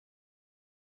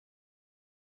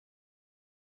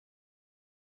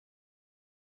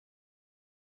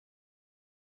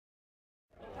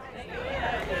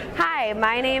Hi,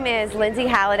 my name is Lindsay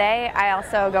Halladay. I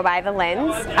also go by the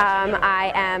Linds.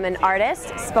 I am an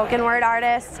artist, spoken word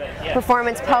artist,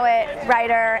 performance poet,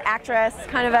 writer, actress,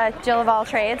 kind of a Jill of all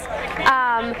trades.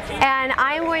 And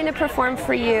I am going to perform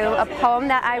for you a poem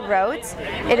that I wrote.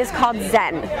 It is called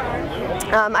Zen.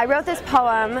 I wrote this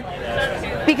poem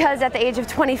because at the age of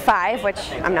 25,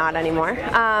 which I'm not anymore,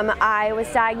 I was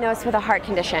diagnosed with a heart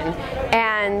condition.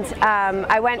 And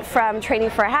I went from training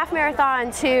for a half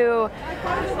marathon to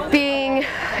being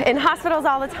in hospitals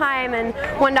all the time, and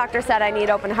one doctor said I need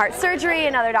open heart surgery,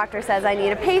 another doctor says I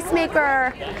need a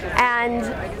pacemaker, and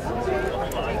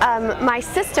my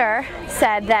sister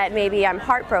said that maybe I'm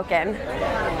heartbroken,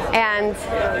 and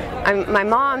my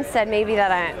mom said maybe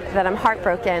that I'm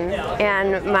heartbroken,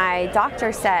 and my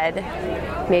doctor said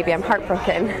maybe I'm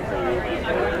heartbroken.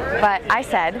 But I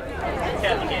said,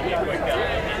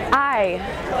 I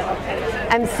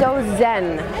am so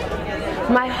zen.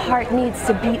 My heart needs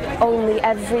to beat only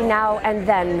every now and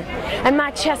then. And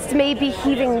my chest may be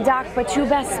heaving dark, but you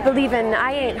best believin'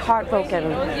 I ain't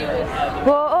heartbroken.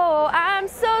 Whoa, I'm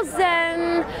so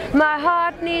zen. My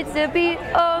heart needs to beat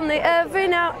only every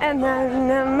now and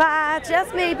then. My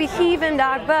chest may be heaving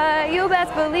dark, but you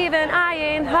best believin' I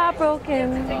ain't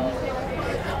heartbroken.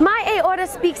 My aorta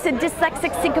speaks in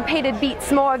dyslexic syncopated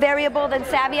beats, more variable than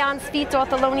Savion's feet or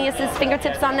Thelonious'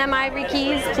 fingertips on them ivory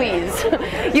keys. Please.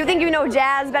 You think you know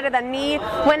jazz better than me?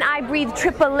 When I breathe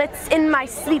triplets in my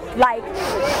sleep like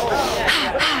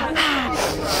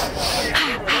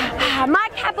my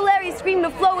capillaries scream to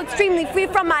flow extremely free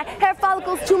from my hair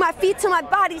follicles to my feet to my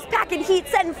body's packing heat,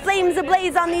 setting flames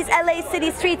ablaze on these LA city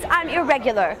streets. I'm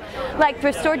irregular, like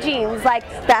thrift store jeans, like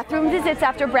bathroom visits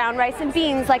after brown rice and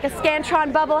beans, like a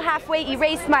Scantron bubble halfway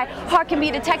erased. My heart can be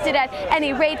detected at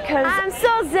any rate, cause I'm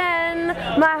so zen.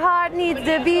 My heart needs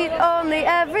to beat only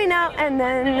every now and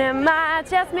then, and my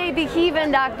chest may be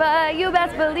heaving dark, but you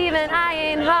best believin' I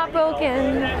ain't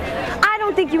heartbroken. I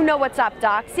don't think you know what's up,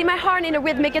 doc. See, my heart ain't a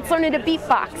rhythmic, it's learning to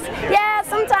beatbox. Yeah,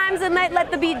 sometimes it might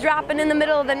let the beat drop, and in the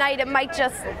middle of the night it might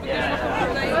just,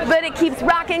 but it keeps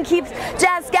rocking, keeps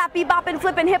jazz, scat, bopping,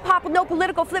 flipping, hip-hop with no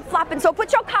political flip-flopping. So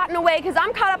put your cotton away, cause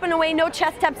I'm caught up in a way no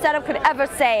chest tap setup could ever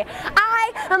say.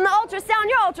 I am the ultrasound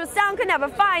your ultrasound could never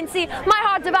find. See, my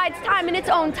heart divides time in its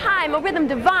own time, a rhythm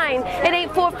divine. It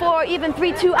ain't 4/4, even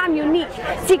 3/2, I'm unique,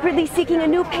 secretly seeking a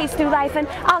new pace through life, and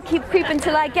I'll keep creeping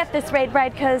till I get this rate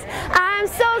right, cause I'm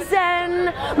so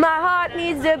zen. My heart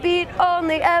needs to beat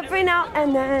only every now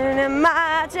and then, and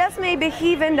my chest may be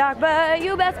heaving dark, but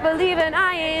you best believin'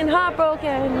 I ain't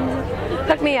heartbroken.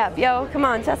 Hook me up, yo, come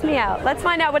on, test me out. Let's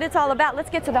find out what it's all about, let's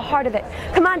get to the heart of it.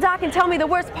 Come on, doc, and tell me the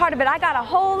worst part of it. I got a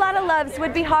whole lot of love, so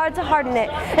it'd be hard to harden it.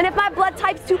 And if my blood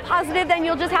type's too positive, then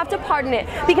you'll just have to pardon it,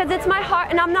 because it's my heart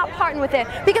and I'm not parting with it,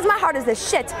 because my heart is the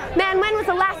shit. Man, when was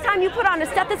the last time you put on a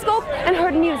stethoscope and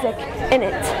heard music in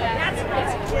it?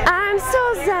 I'm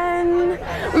so zen.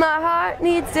 My heart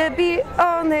needs to beat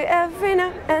only every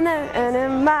now and then,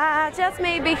 and my chest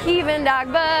may be heaving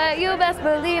dark, but you best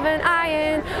believin' I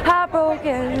ain't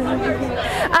heartbroken.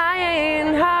 I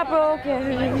ain't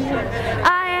heartbroken.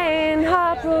 I ain't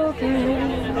heartbroken.